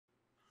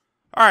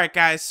Alright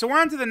guys, so we're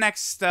on to the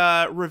next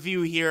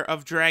review here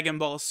of Dragon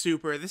Ball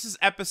Super. This is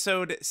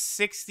episode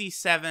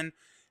 67,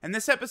 and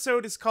this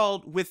episode is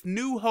called With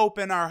New Hope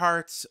in Our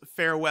Hearts,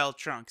 Farewell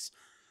Trunks.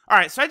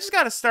 Alright, so I just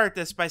gotta start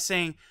this by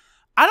saying,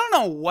 I don't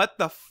know what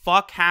the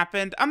fuck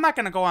happened. I'm not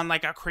gonna go on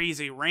like a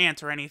crazy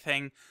rant or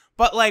anything,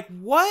 but like,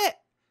 what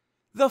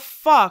the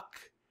fuck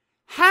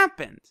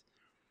happened?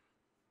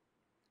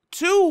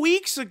 2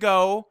 weeks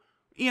ago,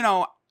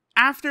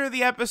 after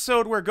the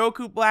episode where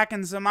Goku Black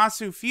and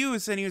Zamasu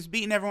fused and he was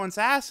beating everyone's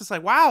ass, it's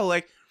like, wow,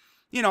 like,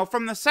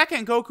 from the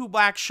second Goku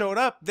Black showed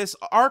up, this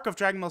arc of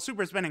Dragon Ball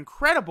Super has been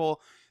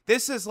incredible.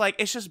 This is like,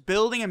 it's just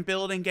building and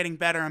building, getting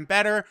better and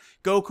better.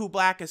 Goku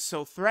Black is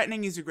so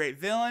threatening, he's a great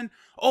villain.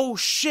 Oh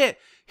shit,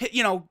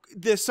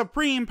 the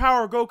supreme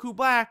power of Goku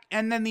Black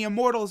and then the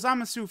immortal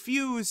Zamasu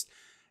fused.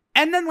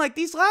 And then like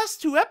these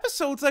last two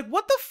episodes, like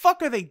what the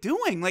fuck are they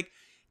doing? Like,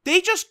 they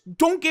just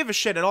don't give a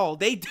shit at all.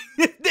 They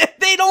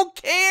don't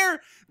care.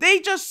 They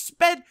just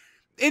sped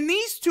in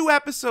these two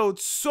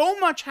episodes. So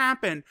much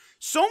happened.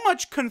 So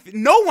much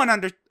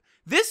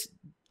this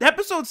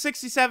episode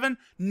 67.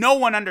 No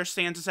one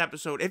understands this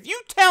episode. If you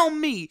tell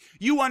me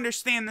you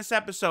understand this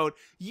episode,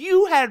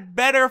 you had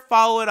better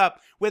follow it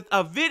up with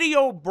a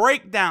video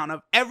breakdown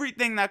of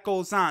everything that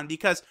goes on,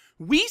 because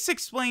Whis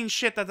explains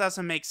shit that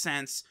doesn't make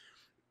sense.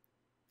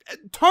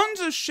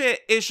 Tons of shit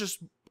is just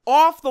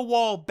off the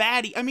wall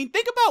baddie. I mean,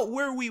 think about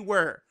where we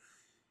were.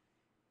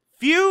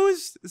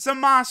 Fused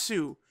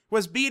Zamasu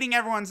was beating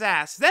everyone's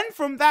ass. Then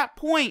from that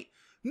point,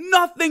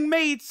 nothing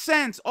made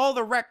sense. All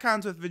the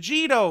retcons with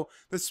Vegito,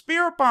 the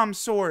Spirit Bomb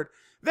sword.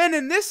 Then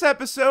in this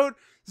episode,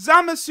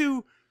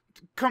 Zamasu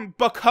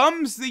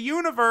becomes the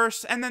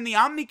universe, and then the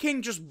Omni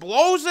King just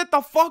blows it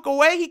the fuck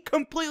away. He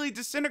completely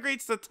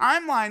disintegrates the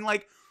timeline.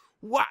 Like,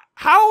 what?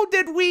 How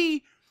did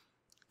we...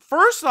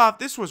 First off,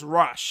 this was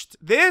rushed.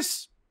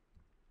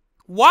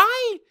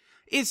 Why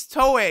is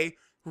Toei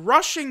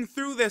rushing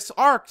through this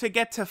arc to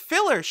get to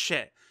filler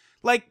shit?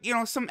 Like,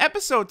 some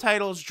episode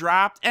titles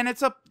dropped, and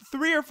it's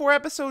 3 or 4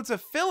 episodes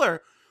of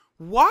filler.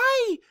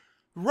 Why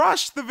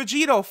rush the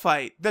Vegito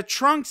fight? The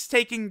Trunks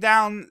taking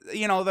down,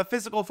 the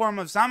physical form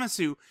of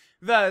Zamasu.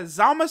 The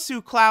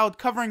Zamasu cloud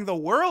covering the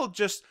world,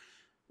 just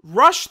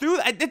rush through.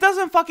 It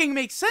doesn't fucking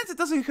make sense. It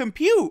doesn't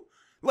compute.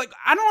 Like,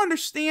 I don't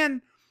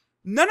understand.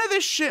 None of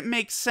this shit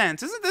makes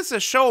sense. Isn't this a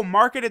show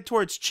marketed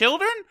towards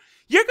children?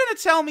 You're gonna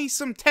tell me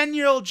some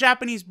 10-year-old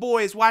Japanese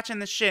boy is watching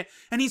this shit,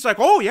 and he's like,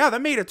 oh yeah,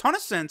 that made a ton of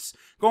sense,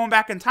 going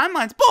back in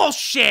timelines.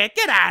 Bullshit!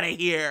 Get out of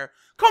here!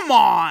 Come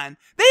on!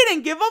 They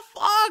didn't give a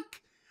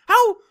fuck!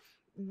 How...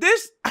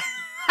 This...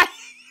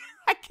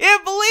 I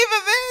can't believe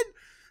it, man!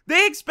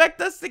 They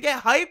expect us to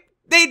get hyped?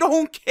 They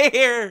don't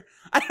care!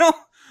 I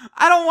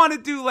don't want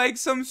to do, like,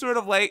 some sort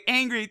of, like,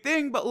 angry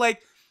thing, but,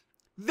 like,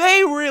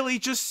 they really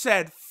just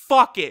said,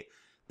 fuck it.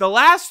 The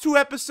last 2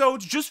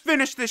 episodes, just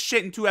finish this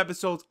shit in 2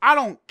 episodes. I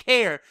don't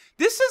care.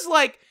 This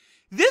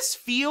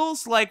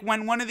feels like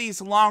when one of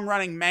these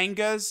long-running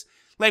mangas,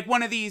 like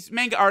one of these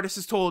manga artists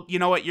is told, you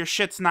know what, your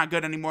shit's not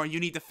good anymore. You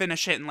need to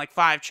finish it in like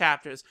 5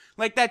 chapters.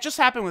 Like that just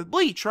happened with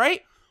Bleach, right?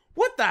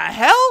 What the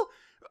hell?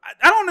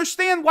 I don't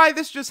understand why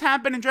this just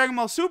happened in Dragon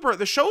Ball Super.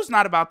 The show's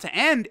not about to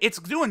end. It's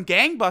doing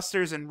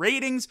gangbusters and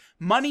ratings,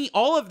 money,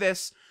 all of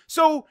this.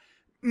 So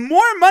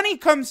more money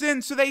comes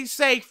in, so they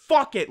say,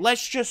 fuck it,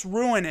 let's just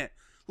ruin it.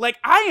 Like,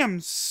 I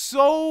am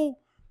so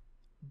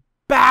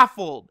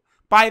baffled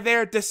by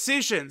their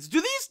decisions.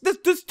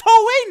 Does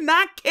Toei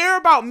not care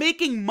about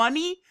making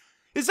money?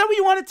 Is that what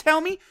you want to tell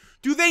me?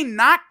 Do they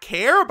not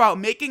care about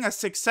making a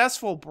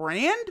successful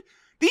brand?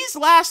 These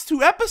last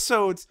 2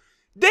 episodes,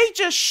 they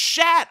just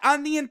shat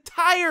on the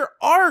entire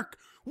arc.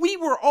 We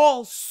were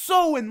all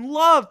so in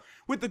love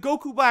with the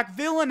Goku Black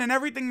villain and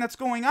everything that's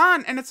going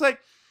on, and it's like,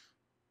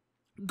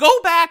 go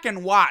back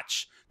and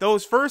watch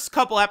those first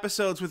couple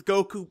episodes with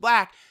Goku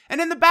Black,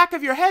 and in the back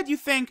of your head you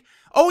think,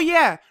 oh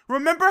yeah,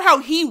 remember how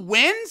he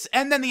wins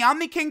and then the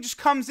Omni King just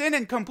comes in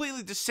and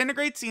completely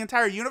disintegrates the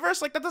entire universe?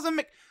 Like, that doesn't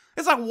make...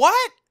 It's like,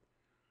 what?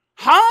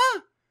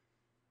 Huh?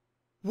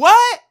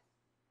 What?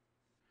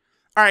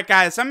 Alright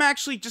guys, I'm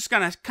actually just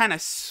gonna kind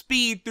of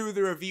speed through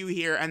the review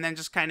here and then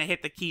just kind of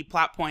hit the key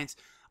plot points.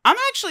 I'm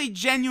actually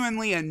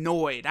genuinely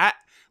annoyed.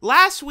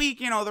 Last week,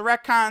 the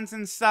retcons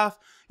and stuff,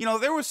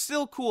 there was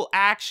still cool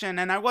action,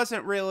 and I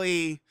wasn't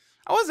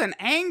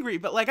angry,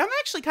 but, like, I'm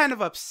actually kind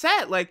of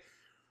upset. Like,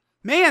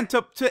 man,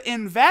 to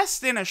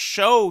invest in a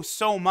show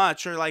so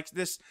much, or, like,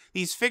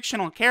 these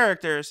fictional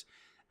characters,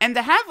 and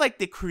to have, like,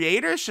 the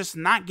creators just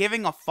not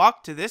giving a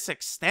fuck to this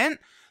extent,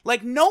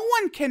 like, no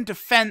one can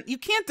you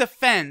can't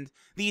defend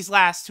these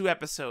last 2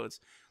 episodes.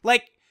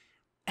 Like,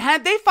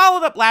 had they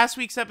followed up last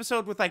week's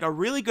episode with, like, a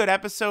really good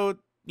episode,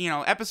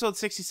 episode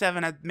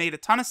 67 had made a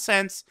ton of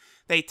sense.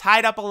 They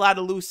tied up a lot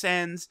of loose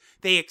ends.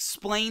 They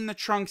explained the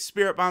Trunks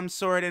Spirit Bomb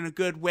sword in a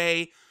good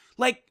way.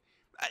 Like,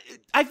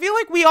 I feel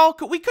like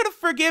we could have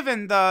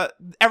forgiven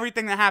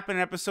everything that happened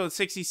in episode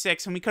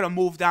 66 and we could have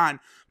moved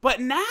on. But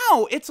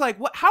now it's like,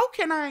 how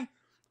can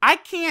I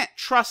can't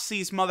trust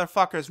these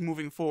motherfuckers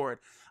moving forward.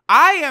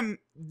 I am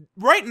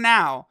right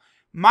now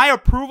my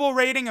approval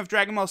rating of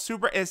Dragon Ball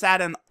Super is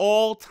at an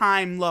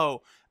all-time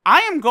low.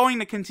 I am going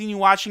to continue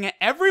watching it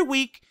every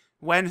week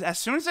as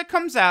soon as it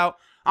comes out.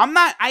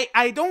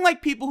 I don't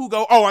like people who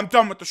go, oh, I'm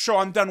done with the show,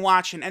 I'm done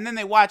watching, and then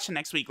they watch it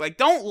next week. Like,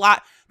 don't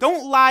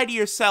lie to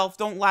yourself,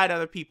 don't lie to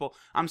other people.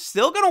 I'm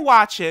still gonna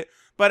watch it,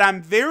 but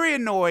I'm very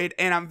annoyed,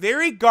 and I'm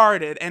very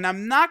guarded, and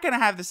I'm not gonna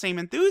have the same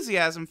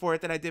enthusiasm for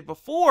it that I did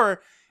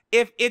before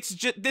if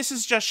this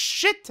is just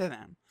shit to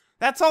them.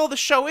 That's all the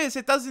show is.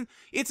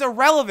 It's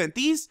irrelevant.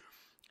 Is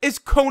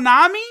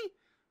Konami,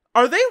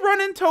 are they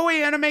running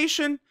Toei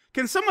Animation?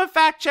 Can someone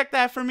fact check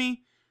that for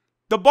me?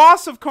 The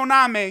boss of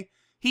Konami,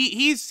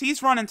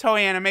 he's running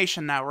Toei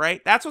Animation now,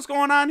 right? That's what's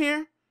going on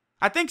here?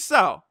 I think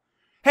so.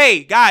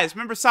 Hey, guys,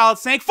 remember Solid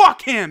Snake?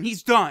 Fuck him,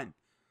 he's done.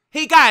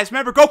 Hey, guys,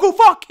 remember Goku?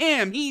 Fuck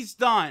him, he's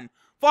done.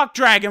 Fuck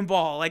Dragon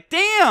Ball. Like,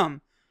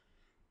 damn.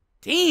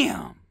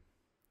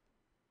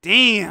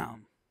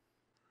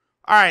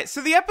 Alright,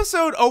 so the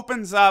episode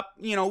opens up.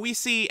 You know, we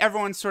see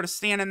everyone sort of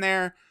standing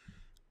there.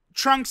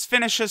 Trunks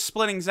finishes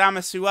splitting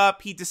Zamasu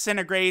up. He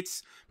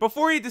disintegrates.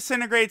 Before he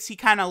disintegrates, he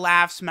kind of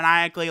laughs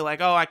maniacally, like,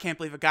 oh, I can't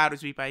believe a god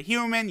was beat by a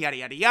human, yada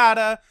yada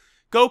yada.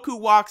 Goku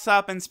walks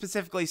up and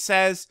specifically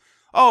says,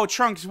 oh,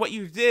 Trunks, what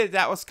you did,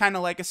 that was kind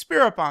of like a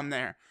spirit bomb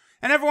there.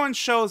 And everyone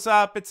shows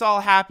up, it's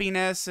all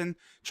happiness, and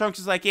Trunks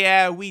is like,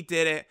 yeah, we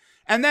did it.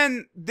 And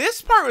then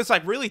this part was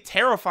like really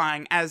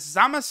terrifying as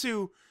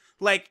Zamasu,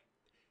 like,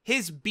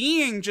 his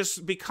being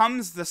just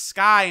becomes the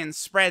sky and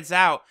spreads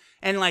out.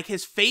 And, like,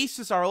 his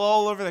faces are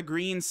all over the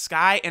green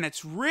sky, and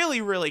it's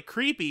really, really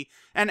creepy.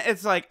 And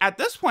it's, like, at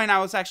this point, I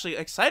was actually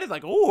excited,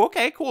 like, oh,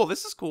 okay, cool,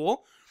 this is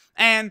cool.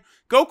 And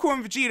Goku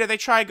and Vegeta, they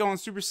try going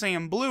Super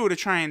Saiyan Blue to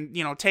try and,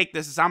 you know, take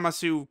this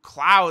Zamasu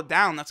cloud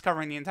down that's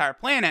covering the entire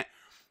planet.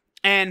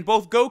 And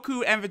both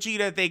Goku and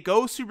Vegeta, they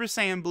go Super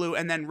Saiyan Blue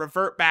and then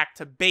revert back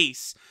to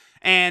base.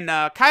 And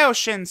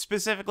Kaioshin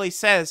specifically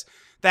says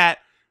that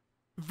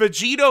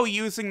Vegito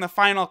using the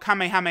final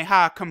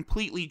Kamehameha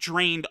completely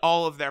drained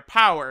all of their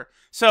power.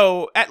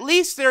 So at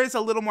least there is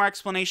a little more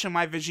explanation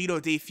why Vegito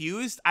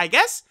defused, I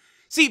guess.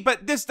 See,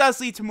 but this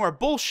does lead to more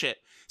bullshit.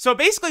 So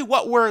basically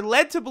what we're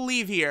led to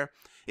believe here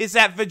is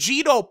that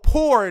Vegito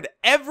poured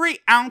every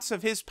ounce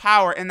of his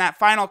power in that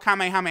final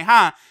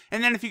Kamehameha.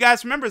 And then if you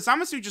guys remember,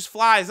 Zamasu just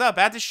flies up.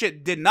 That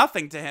shit did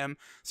nothing to him.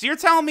 So you're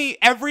telling me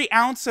every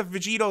ounce of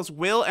Vegito's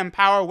will and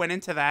power went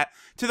into that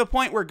to the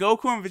point where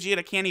Goku and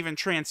Vegeta can't even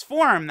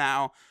transform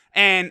now.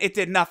 And it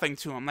did nothing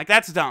to him. Like,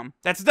 that's dumb.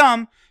 That's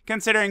dumb,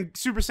 considering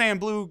Super Saiyan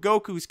Blue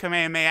Goku's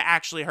Kamehameha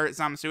actually hurt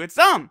Zamasu. It's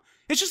dumb.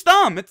 It's just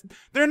dumb.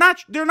 They're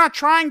not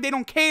trying. They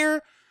don't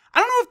care. I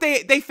don't know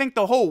if they think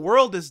the whole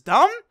world is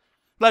dumb.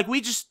 Like,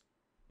 we're just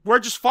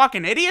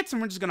fucking idiots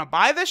and we're just gonna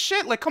buy this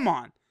shit? Like, come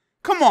on.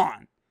 Come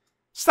on.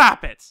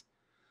 Stop it.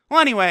 Well,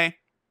 anyway.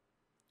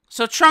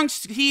 So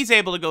Trunks, he's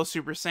able to go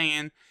Super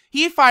Saiyan.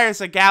 He fires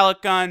a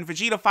Gallic gun.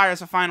 Vegeta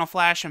fires a Final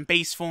Flash in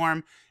base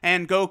form.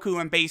 And Goku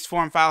in base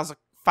form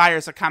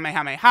fires a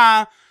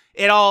Kamehameha.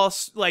 It all,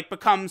 like,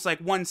 becomes,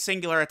 like, one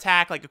singular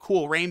attack, like a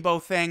cool rainbow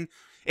thing.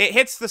 It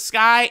hits the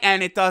sky,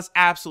 and it does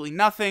absolutely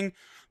nothing.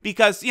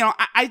 Because, you know,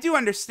 I do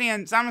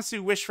understand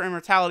Zamasu wished for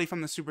immortality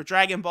from the Super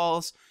Dragon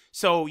Balls.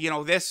 So, you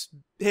know,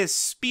 his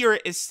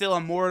spirit is still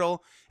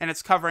immortal, and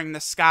it's covering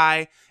the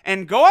sky.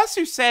 And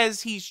Goasu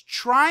says he's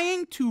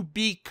trying to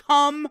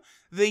become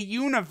the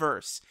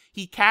universe.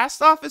 He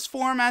cast off his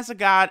form as a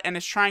god, and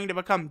is trying to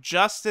become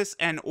justice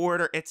and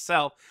order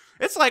itself.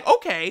 It's like,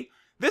 okay,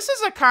 this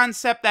is a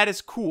concept that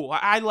is cool.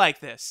 I like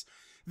this.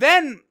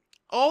 Then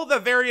all the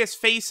various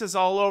faces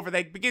all over,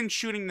 they begin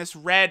shooting this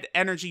red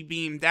energy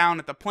beam down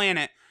at the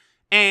planet.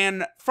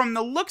 And from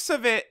the looks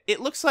of it,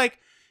 it looks like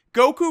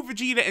Goku,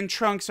 Vegeta, and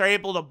Trunks are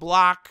able to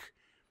block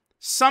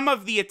some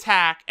of the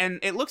attack. And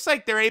it looks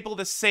like they're able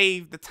to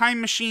save the Time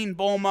Machine,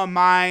 Bulma,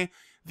 Mai,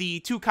 the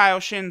two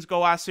Kaioshins,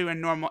 Goasu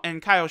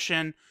and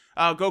Kaioshin,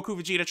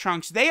 Goku, Vegeta,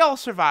 Trunks. They all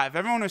survive.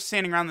 Everyone who's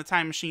standing around the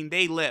Time Machine,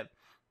 they live.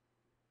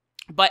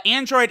 But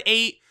Android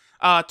 8,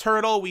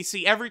 Turtle, we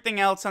see everything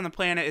else on the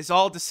planet is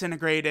all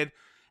disintegrated.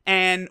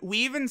 And we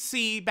even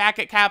see back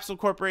at Capsule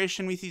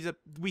Corporation, we see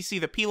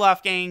the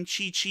Pilaf gang,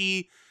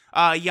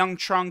 Chi-Chi, young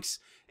Trunks,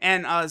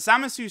 and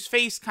Zamasu's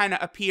face kind of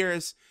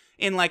appears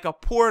in like a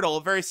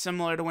portal, very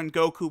similar to when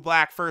Goku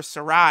Black first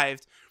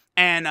arrived.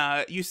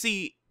 And you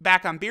see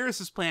back on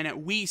Beerus's planet,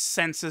 Whis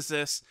senses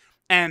this,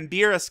 and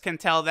Beerus can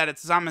tell that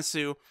it's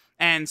Zamasu,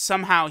 and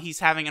somehow he's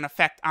having an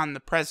effect on the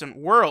present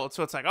world.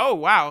 So it's like, oh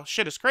wow,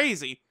 shit is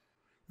crazy.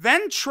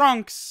 Then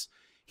Trunks,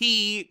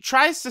 he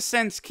tries to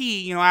sense ki,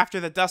 you know, after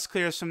the dust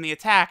clears from the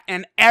attack,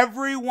 and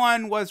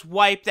everyone was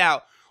wiped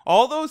out.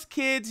 All those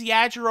kids,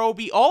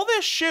 Yajirobe, all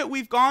this shit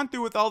we've gone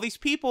through with all these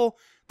people,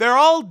 they're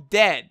all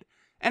dead.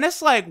 And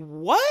it's like,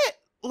 what?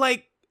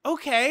 Like,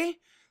 okay.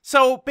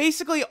 So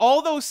basically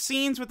all those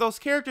scenes with those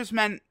characters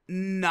meant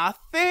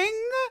nothing?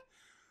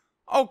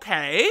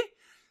 Okay.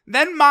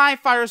 Then Mai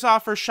fires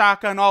off her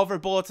shotgun, all of her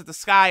bullets at the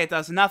sky. It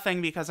does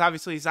nothing because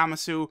obviously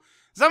Zamasu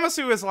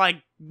is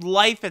like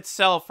life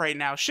itself right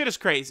now. Shit is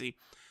crazy.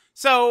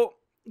 So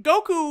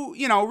Goku,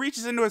 you know,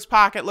 reaches into his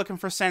pocket looking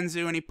for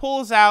Senzu, and he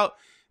pulls out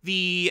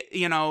the,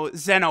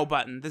 Zeno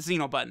button, the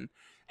Zeno button.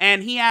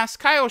 And he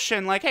asks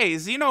Kaioshin, like, hey,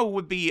 Zeno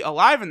would be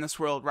alive in this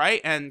world, right?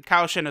 And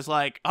Kaioshin is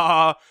like,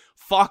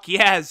 fuck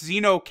yeah,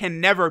 Zeno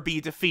can never be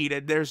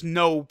defeated. There's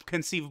no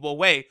conceivable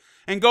way.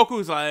 And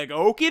Goku's like,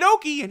 okie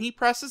dokie, and he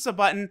presses a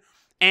button,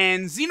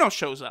 and Zeno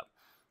shows up.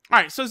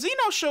 Alright, so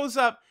Zeno shows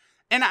up,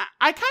 and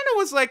I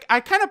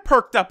kind of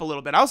perked up a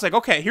little bit. I was like,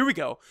 okay, here we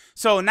go.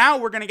 So now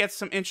we're gonna get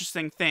some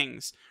interesting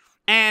things.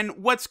 And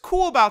what's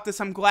cool about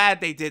this, I'm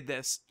glad they did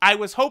this. I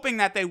was hoping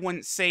that they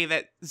wouldn't say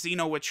that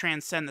Zeno would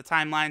transcend the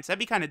timelines. That'd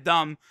be kind of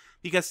dumb,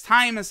 because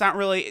time is not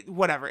really,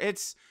 whatever.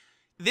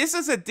 This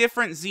is a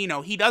different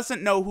Zeno. He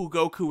doesn't know who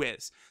Goku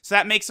is. So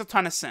that makes a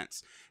ton of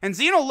sense. And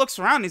Zeno looks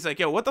around, and he's like,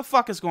 yo, what the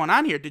fuck is going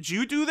on here? Did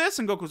you do this?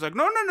 And Goku's like,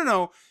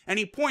 no. And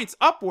he points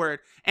upward,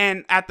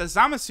 and at the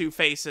Zamasu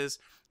faces,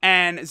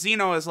 and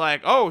Zeno is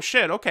like, oh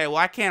shit, okay, well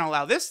I can't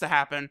allow this to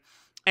happen.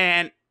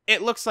 And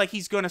it looks like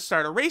he's going to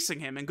start erasing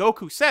him. And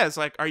Goku says,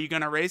 like, are you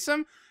going to erase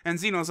him? And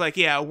Zeno's like,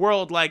 yeah, a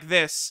world like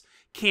this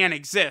can't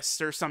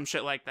exist, or some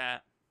shit like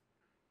that.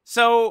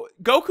 So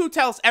Goku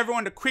tells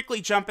everyone to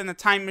quickly jump in the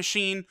time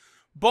machine.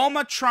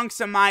 Bulma, Trunks,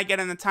 and Mai get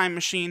in the time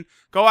machine.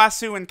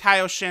 Goasu and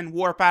Kaioshin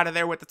warp out of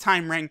there with the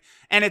time ring.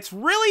 And it's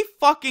really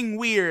fucking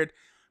weird.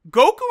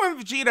 Goku and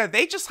Vegeta,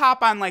 they just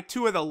hop on, like,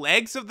 2 of the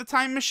legs of the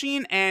time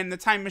machine, and the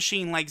time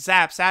machine, like,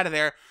 zaps out of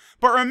there.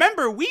 But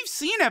remember, we've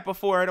seen it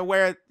before, to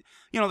where,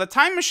 the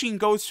time machine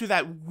goes through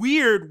that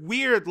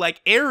weird,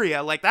 like,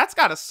 area. Like, that's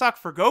gotta suck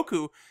for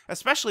Goku,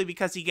 especially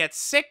because he gets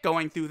sick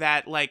going through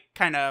that, like,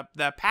 kind of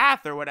the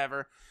path or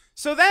whatever.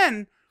 So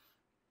then,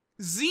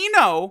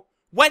 Zeno,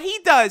 what he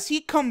does,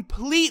 he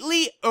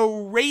completely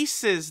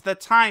erases the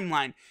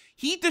timeline.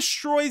 He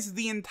destroys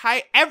the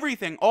entire,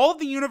 everything, all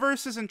the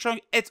universes and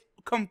chunks. It's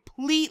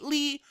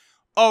completely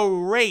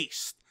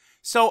erased.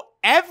 So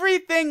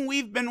everything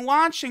we've been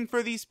watching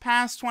for these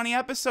past 20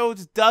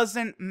 episodes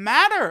doesn't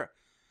matter.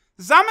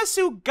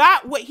 Zamasu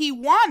got what he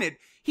wanted.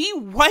 He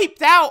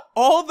wiped out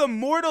all the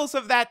mortals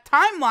of that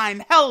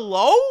timeline.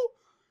 Hello?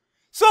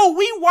 So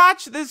we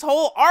watched this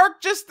whole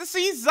arc just to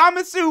see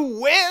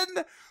Zamasu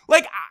win?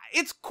 Like,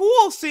 it's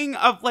cool seeing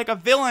a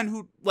villain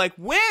who, like,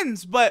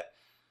 wins, but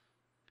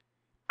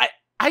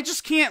I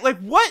just can't, like,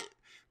 what?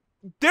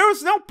 There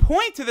was no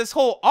point to this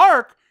whole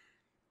arc.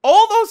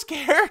 All those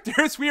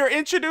characters we were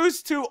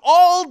introduced to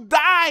all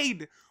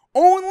died.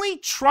 Only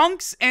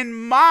Trunks and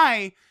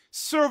Mai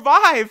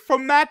survived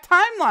from that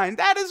timeline.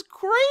 That is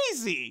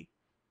crazy.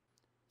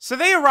 So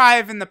they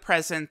arrive in the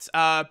present.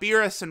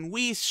 Beerus and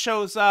Whis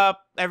shows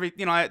up.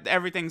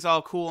 Everything's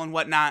all cool and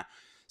whatnot.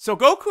 So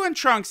Goku and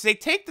Trunks, they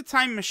take the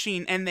time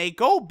machine and they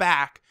go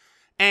back.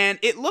 And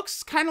it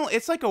looks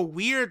it's like a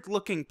weird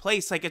looking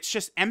place. Like, it's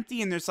just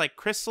empty and there's, like,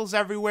 crystals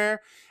everywhere.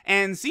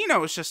 And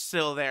Zeno is just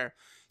still there.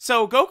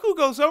 So Goku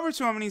goes over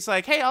to him and he's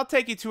like, hey, I'll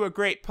take you to a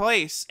great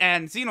place.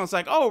 And Zeno's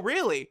like, oh,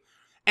 really?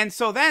 And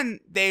so then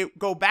they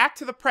go back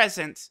to the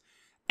present,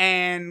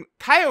 and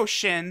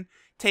Kaioshin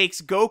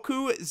takes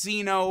Goku,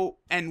 Zeno,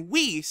 and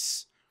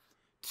Whis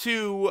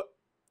to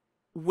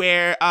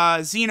where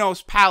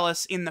Zeno's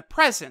palace in the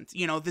present.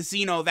 The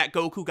Zeno that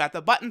Goku got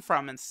the button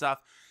from and stuff.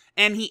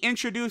 And he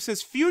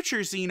introduces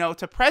future Zeno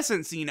to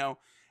present Zeno,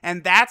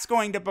 and that's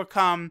going to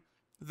become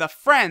the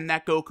friend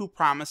that Goku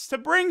promised to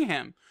bring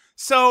him.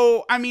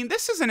 So, I mean,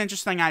 this is an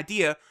interesting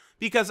idea,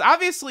 because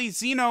obviously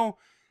Zeno,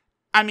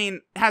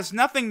 has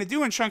nothing to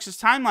do in Trunks'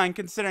 timeline,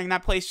 considering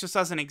that place just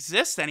doesn't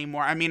exist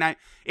anymore.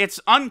 It's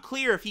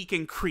unclear if he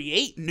can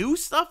create new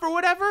stuff or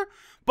whatever,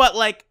 but,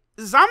 like,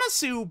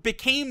 Zamasu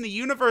became the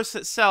universe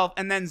itself,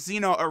 and then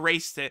Zeno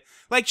erased it.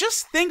 Like,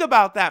 just think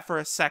about that for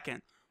a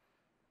second.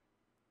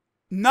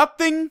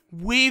 Nothing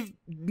we've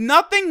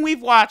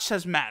watched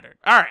has mattered.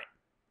 Alright.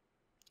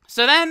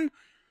 So then,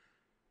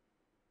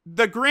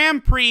 the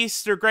Grand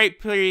Priest, or Great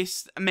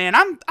Priest, man,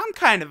 I'm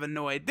kind of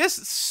annoyed. This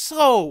is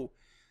so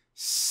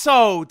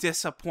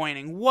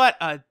disappointing. What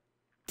a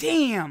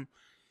damn.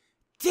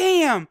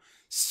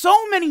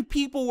 So many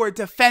people were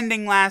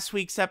defending last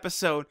week's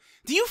episode.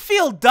 Do you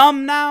feel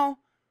dumb now?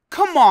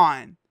 Come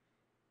on.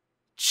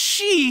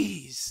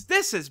 Jeez,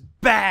 this is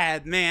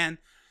bad, man.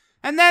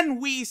 And then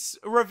Whis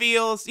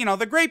reveals,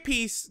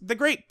 the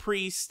Great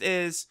Priest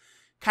is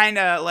kind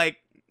of like,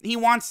 he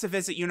wants to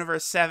visit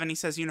Universe 7. He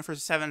says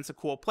Universe 7 is a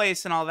cool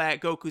place and all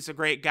that. Goku's a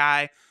great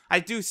guy.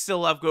 I do still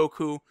love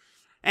Goku.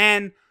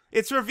 And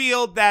it's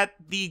revealed that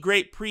the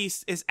Great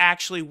Priest is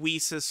actually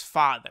Whis'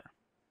 father.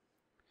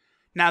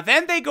 Now,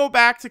 then they go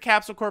back to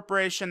Capsule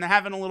Corporation. They're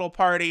having a little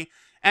party.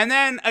 And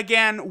then,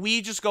 again,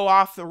 we just go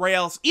off the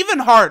rails even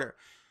harder.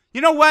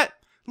 You know what?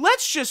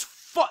 Let's just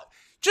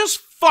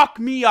fuck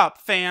me up,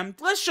 fam.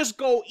 Let's just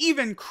go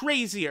even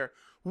crazier.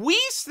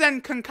 Whis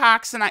then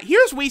concocts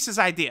here's Whis'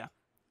 idea.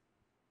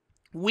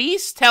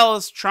 Whis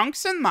tells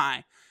Trunks and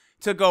Mai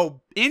to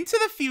go into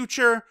the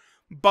future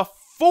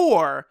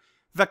before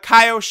the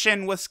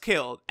Kaioshin was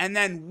killed. And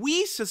then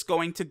Whis is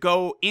going to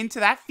go into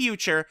that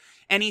future,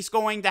 and he's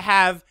going to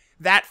have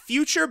that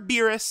future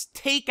Beerus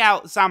take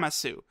out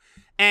Zamasu.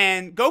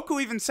 And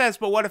Goku even says,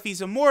 but what if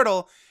he's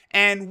immortal?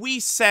 And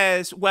Whis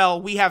says,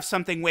 well, we have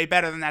something way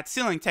better than that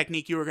sealing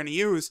technique you were going to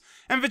use.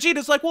 And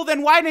Vegeta's like, well,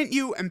 then why didn't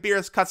you? And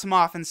Beerus cuts him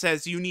off and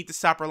says, you need to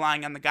stop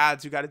relying on the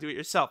gods. You got to do it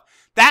yourself.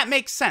 That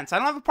makes sense. I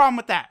don't have a problem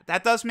with that.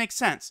 That does make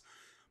sense.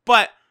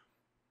 But,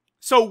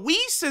 so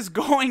Whis is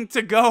going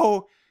to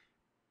go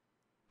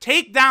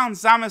take down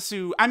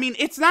Zamasu. I mean,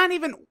 it's not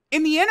even,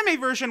 in the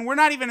anime version, we're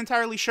not even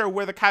entirely sure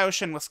where the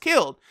Kaioshin was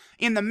killed.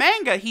 In the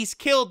manga, he's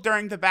killed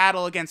during the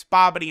battle against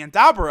Babidi and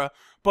Dabura,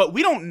 but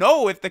we don't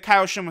know if the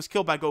Kaioshin was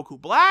killed by Goku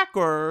Black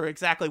or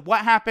exactly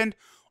what happened.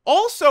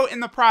 Also, in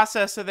the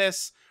process of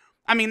this,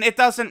 I mean, it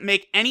doesn't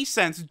make any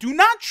sense. Do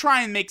not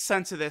try and make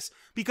sense of this,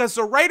 because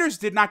the writers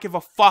did not give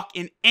a fuck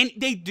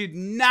they did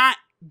not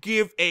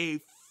give a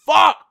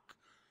fuck.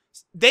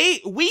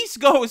 Whis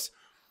goes,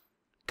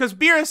 because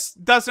Beerus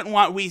doesn't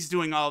want Whis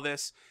doing all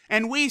this,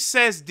 and Whis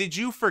says, did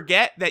you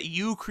forget that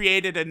you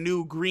created a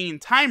new green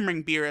time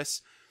ring,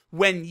 Beerus,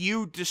 when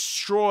you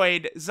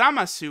destroyed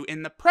Zamasu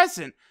in the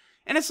present?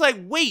 And it's like,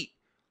 wait,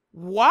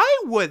 why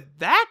would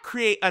that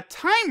create a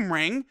time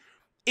ring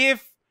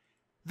if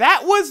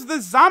that was the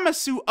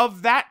Zamasu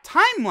of that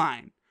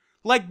timeline?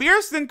 Like,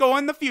 Beerus didn't go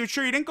in the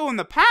future, he didn't go in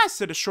the past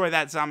to destroy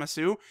that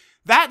Zamasu.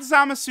 That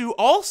Zamasu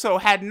also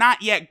had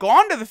not yet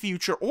gone to the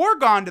future or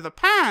gone to the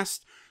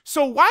past,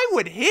 so why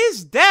would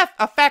his death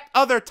affect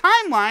other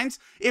timelines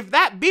if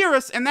that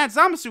Beerus and that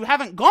Zamasu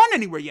haven't gone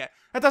anywhere yet?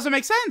 That doesn't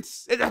make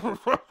sense. That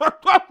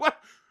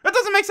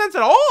doesn't make sense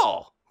at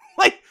all.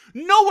 Like,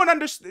 no one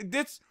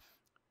understands.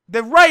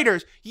 The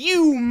writers,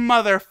 you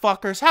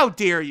motherfuckers, how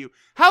dare you?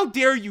 How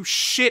dare you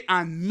shit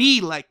on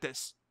me like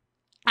this?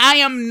 I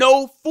am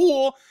no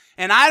fool,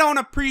 and I don't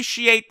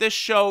appreciate this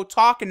show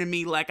talking to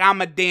me like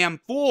I'm a damn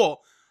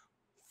fool.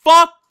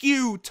 Fuck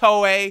you,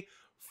 Toei.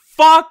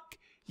 Fuck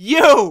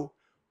you.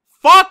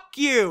 Fuck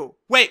you.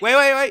 Wait.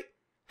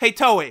 Hey,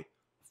 Toei.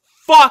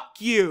 Fuck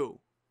you.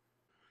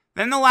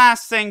 Then the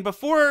last thing,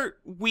 before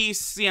Whis,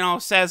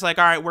 says, like,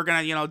 all right, we're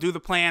gonna, do the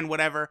plan,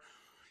 whatever,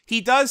 he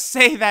does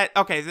say that,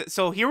 okay,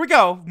 so here we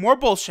go, more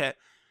bullshit.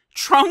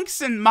 Trunks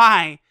and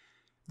Mai,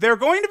 they're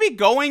going to be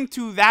going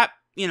to that,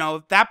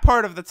 that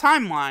part of the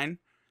timeline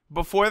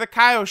before the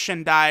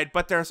Kaioshin died,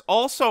 but there's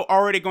also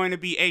already going to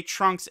be a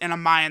Trunks and a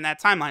Mai in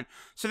that timeline.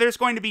 So there's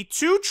going to be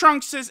 2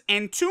 Trunkses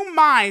and 2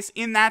 Mais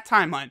in that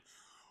timeline.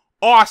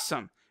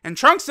 Awesome. And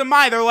Trunks and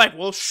Mai, they're like,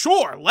 well,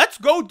 sure, let's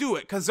go do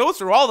it, because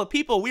those are all the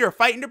people we are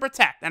fighting to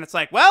protect. And it's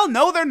like, well,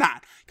 no, they're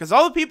not, because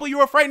all the people you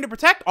are fighting to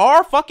protect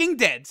are fucking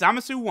dead.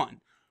 Zamasu won.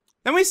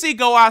 Then we see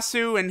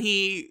Goasu, and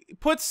he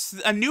puts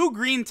a new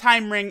green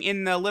time ring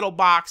in the little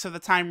box of the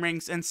time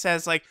rings and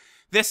says, like,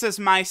 this is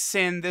my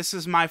sin, this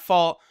is my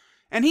fault.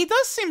 And he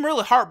does seem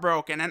really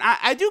heartbroken, and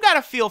I do got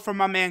a feel for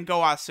my man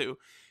Goasu.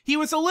 He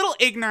was a little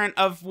ignorant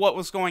of what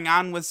was going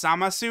on with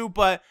Zamasu,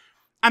 but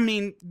I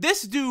mean,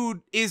 this dude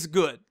is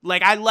good.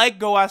 Like, I like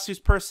Goasu's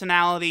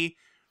personality.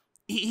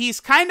 He's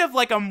kind of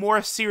like a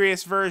more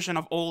serious version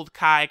of old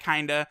Kai,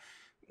 kinda.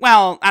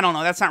 Well, I don't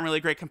know, that's not really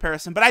a great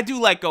comparison, but I do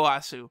like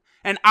Goasu.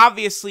 And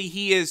obviously,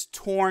 he is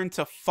torn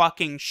to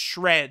fucking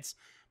shreds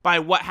by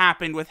what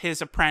happened with his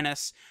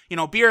apprentice.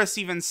 Beerus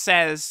even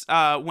says,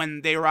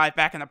 when they arrive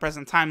back in the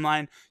present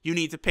timeline, you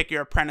need to pick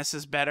your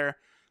apprentices better.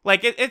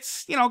 Like,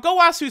 it's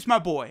Goasu's my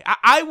boy.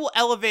 I will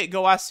elevate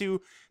Goasu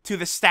to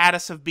the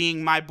status of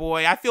being my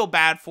boy. I feel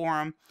bad for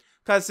him,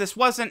 because this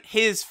wasn't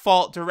his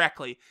fault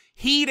directly.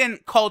 He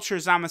didn't culture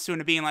Zamasu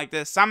into being like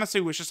this.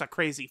 Zamasu was just a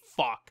crazy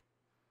fuck.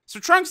 So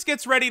Trunks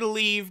gets ready to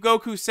leave.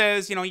 Goku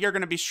says, you're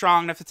going to be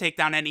strong enough to take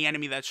down any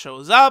enemy that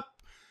shows up.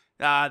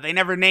 They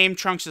never named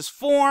Trunks'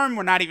 form.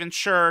 We're not even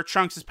sure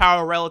Trunks'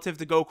 power relative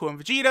to Goku and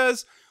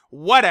Vegeta's.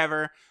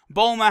 Whatever.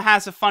 Bulma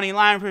has a funny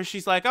line where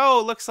she's like,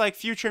 oh, looks like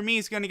future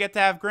me's going to get to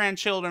have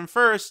grandchildren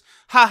first.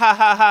 Ha ha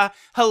ha ha.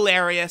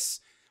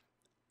 Hilarious.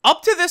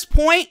 Up to this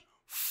point,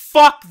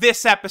 fuck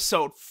this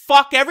episode.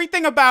 Fuck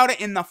everything about it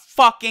in the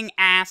fucking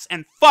ass,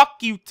 and fuck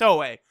you,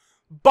 Toei.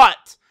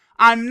 But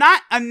I'm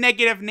not a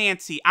negative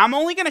Nancy. I'm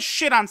only going to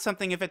shit on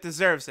something if it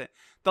deserves it.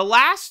 The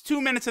last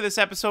 2 minutes of this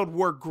episode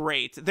were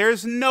great.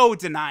 There's no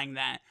denying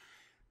that.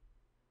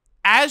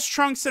 As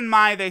Trunks and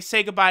Mai, they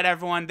say goodbye to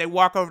everyone, they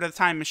walk over to the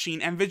time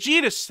machine, and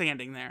Vegeta's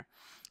standing there.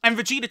 And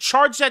Vegeta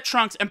charges at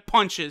Trunks and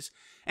punches,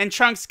 and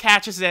Trunks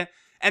catches it,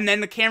 and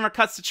then the camera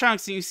cuts to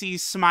Trunks, and you see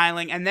he's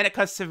smiling, and then it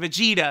cuts to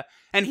Vegeta,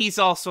 and he's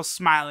also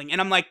smiling. And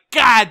I'm like,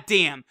 God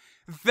damn,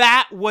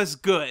 that was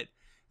good.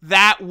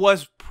 That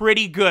was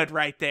pretty good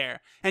right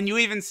there. And you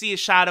even see a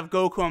shot of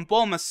Goku and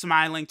Bulma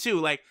smiling, too.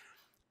 Like,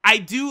 I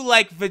do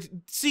like...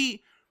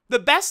 See, the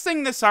best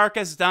thing this arc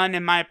has done,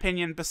 in my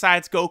opinion,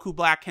 besides Goku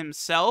Black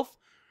himself,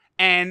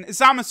 and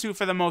Zamasu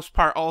for the most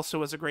part also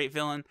was a great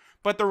villain,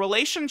 but the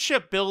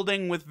relationship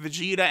building with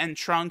Vegeta and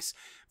Trunks,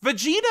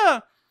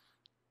 Vegeta,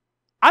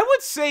 I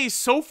would say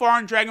so far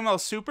in Dragon Ball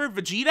Super,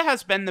 Vegeta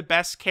has been the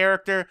best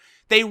character.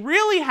 They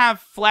really have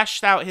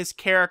fleshed out his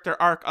character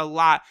arc a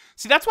lot.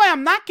 See, that's why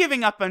I'm not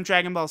giving up on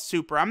Dragon Ball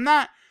Super.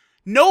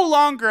 No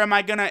longer am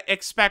I gonna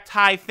expect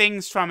high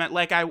things from it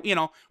like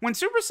when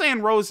Super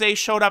Saiyan Rose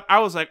showed up, I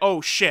was like,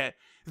 oh shit.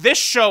 this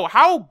show,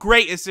 how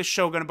great is this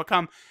show going to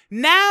become?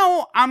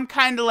 Now, I'm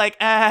kind of like,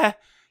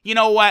 you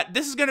know what?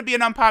 This is going to be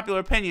an unpopular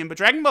opinion, but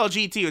Dragon Ball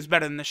GT was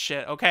better than this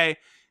shit, okay?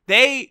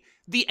 The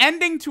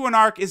ending to an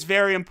arc is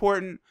very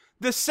important.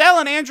 The Cell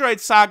and Android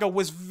saga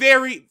was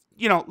very,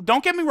 you know,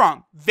 don't get me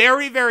wrong,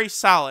 very, very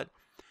solid.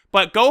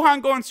 But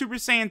Gohan going Super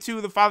Saiyan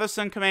 2, the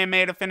Father-Son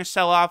Kamehameha to finish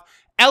Cell off,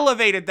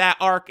 elevated that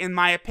arc, in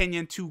my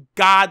opinion, to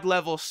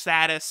God-level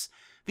status.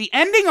 The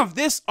ending of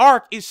this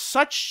arc is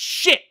such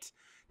shit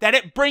that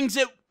it brings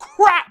it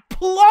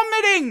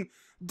plummeting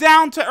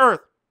down to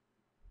earth.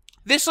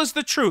 This was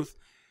the truth.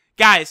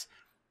 Guys,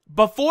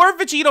 before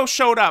Vegito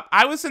showed up,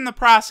 I was in the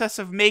process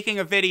of making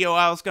a video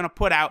I was going to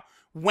put out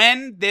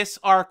when this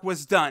arc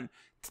was done.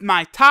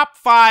 My top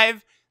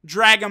 5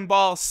 Dragon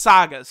Ball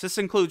sagas. This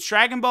includes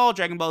Dragon Ball,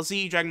 Dragon Ball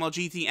Z, Dragon Ball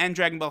GT, and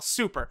Dragon Ball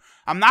Super.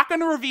 I'm not going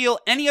to reveal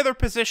any other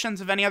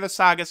positions of any other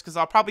sagas because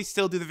I'll probably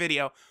still do the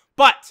video.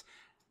 But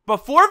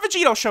before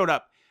Vegito showed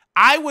up,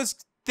 I was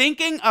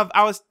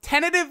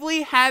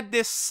tentatively had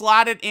this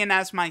slotted in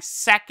as my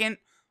second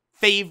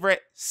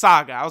favorite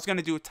saga. I was going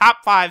to do top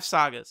 5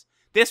 sagas.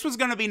 This was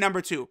going to be number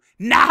 2.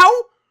 Now,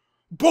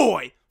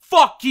 boy,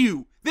 fuck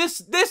you.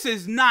 This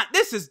is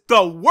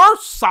the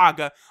worst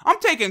saga. I'm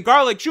taking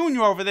Garlic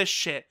Jr. over this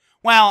shit.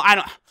 Well, I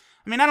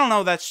don't know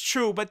if that's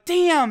true, but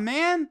damn,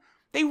 man.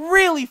 They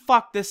really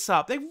fucked this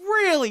up. They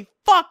really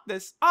fucked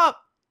this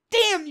up.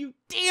 Damn you,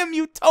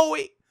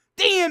 Toei.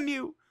 Damn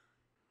you.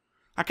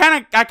 I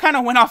kind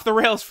of went off the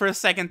rails for a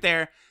second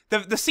there.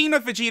 The scene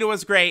with Vegeta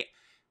was great.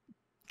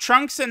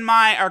 Trunks and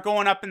Mai are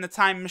going up in the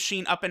time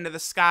machine up into the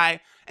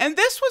sky. And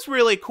this was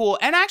really cool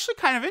and actually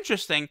kind of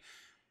interesting.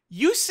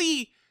 You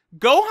see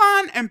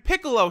Gohan and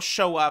Piccolo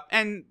show up,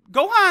 and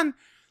Gohan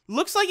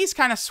looks like he's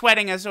kind of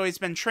sweating as though he's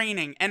been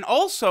training. And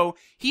also,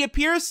 he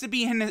appears to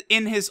be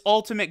in his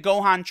ultimate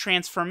Gohan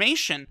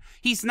transformation.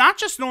 He's not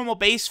just normal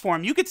base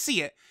form. You could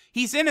see it.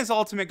 He's in his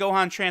ultimate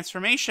Gohan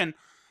transformation.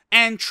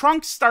 And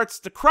Trunks starts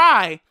to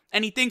cry,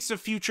 and he thinks of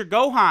future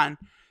Gohan.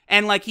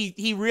 And like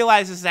he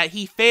realizes that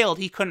he failed.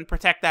 He couldn't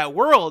protect that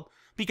world.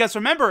 Because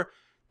remember,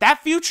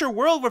 that future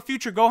world where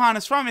future Gohan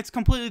is from, it's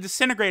completely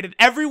disintegrated.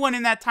 Everyone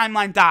in that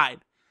timeline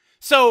died.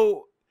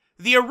 So,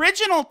 the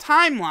original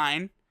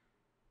timeline,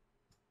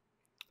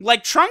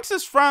 like, Trunks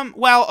is from,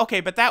 well, okay,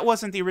 but that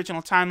wasn't the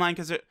original timeline,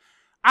 because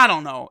I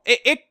don't know.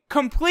 It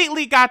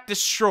completely got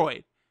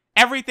destroyed.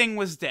 Everything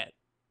was dead.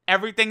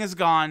 Everything is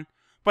gone.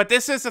 But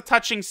this is a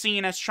touching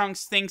scene as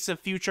Trunks thinks of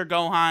future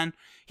Gohan.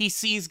 He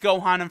sees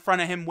Gohan in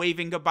front of him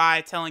waving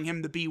goodbye, telling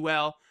him to be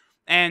well.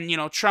 And, you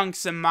know,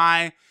 Trunks and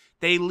Mai,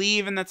 they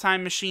leave in the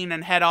time machine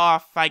and head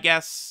off, I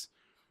guess,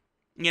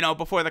 you know,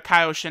 before the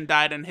Kaioshin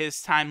died in his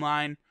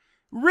timeline.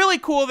 Really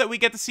cool that we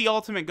get to see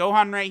Ultimate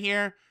Gohan right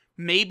here.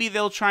 Maybe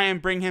they'll try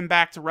and bring him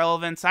back to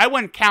relevance. I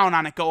wouldn't count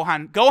on it,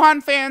 Gohan.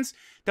 Gohan fans,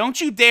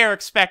 don't you dare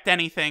expect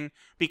anything,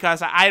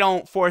 because I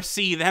don't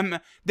foresee them.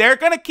 They're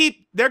gonna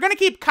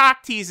keep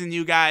cock teasing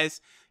you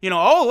guys. You know,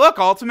 oh look,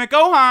 Ultimate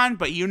Gohan.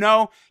 But you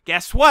know,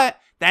 guess what?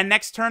 That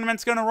next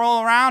tournament's gonna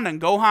roll around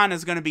and Gohan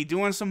is gonna be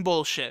doing some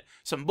bullshit.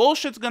 Some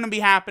bullshit's gonna be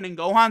happening.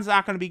 Gohan's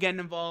not gonna be getting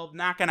involved.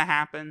 Not gonna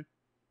happen.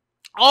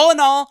 All in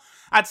all,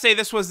 I'd say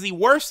this was the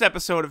worst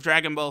episode of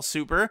Dragon Ball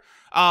Super.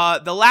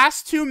 The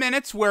last 2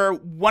 minutes were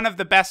one of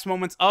the best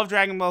moments of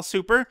Dragon Ball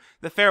Super.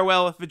 The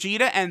farewell with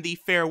Vegeta and the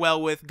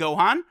farewell with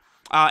Gohan.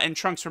 And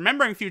Trunks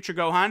remembering future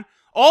Gohan.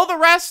 All the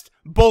rest,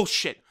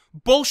 bullshit.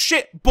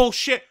 Bullshit,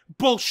 bullshit,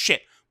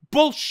 bullshit,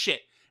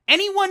 bullshit.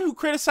 Anyone who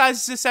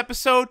criticizes this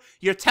episode,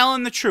 you're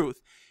telling the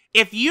truth.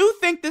 If you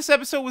think this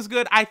episode was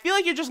good, I feel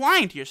like you're just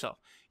lying to yourself.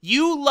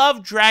 You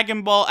love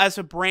Dragon Ball as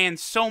a brand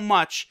so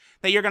much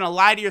that you're going to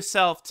lie to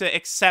yourself to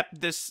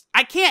accept this.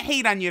 I can't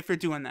hate on you if you're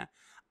doing that.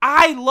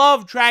 I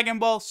love Dragon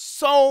Ball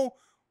so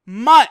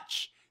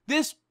much.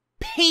 This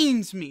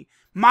pains me.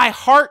 My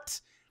heart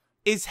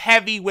is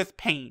heavy with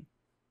pain.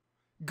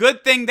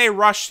 Good thing they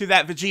rushed through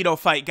that Vegito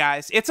fight,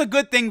 guys. It's a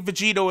good thing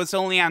Vegito was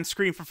only on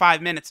screen for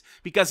 5 minutes,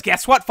 because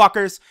guess what,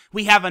 fuckers?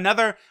 We have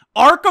another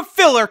arc of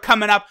filler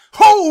coming up.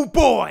 Oh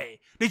boy!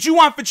 Did you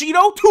want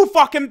Vegito? Too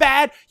fucking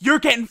bad? You're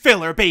getting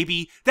filler,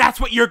 baby. That's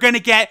what you're gonna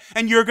get,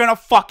 and you're gonna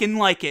fucking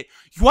like it.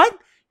 What?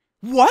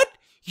 What?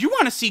 You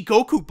want to see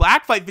Goku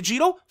Black fight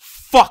Vegito?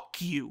 Fuck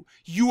you.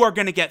 You are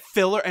gonna get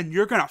filler, and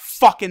you're gonna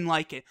fucking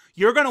like it.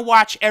 You're gonna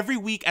watch every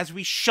week as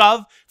we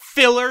shove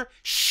filler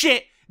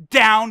shit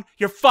down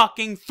your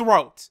fucking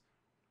throat.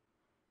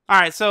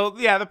 Alright, so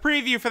yeah, the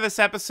preview for this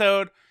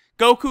episode.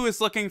 Goku is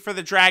looking for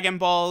the Dragon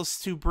Balls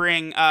to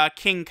bring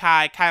King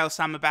Kai,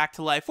 Kaiosama, back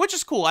to life, which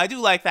is cool. I do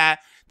like that.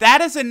 That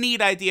is a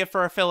neat idea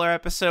for a filler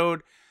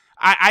episode.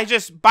 I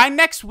just, by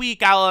next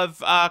week, I'll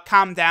have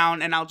calmed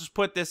down and I'll just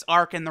put this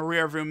arc in the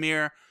rearview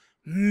mirror.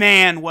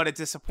 Man, what a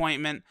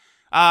disappointment.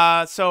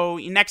 So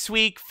next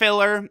week,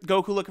 filler,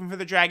 Goku looking for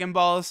the Dragon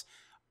Balls.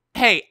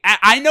 Hey,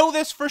 I know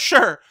this for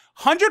sure.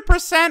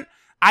 100%,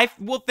 I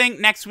will think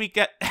next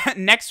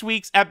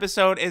week's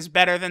episode is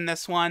better than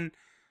this one.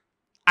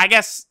 I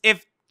guess,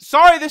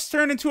 sorry this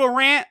turned into a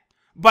rant,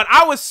 but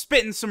I was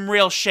spitting some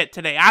real shit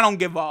today. I don't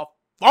give a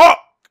fuck.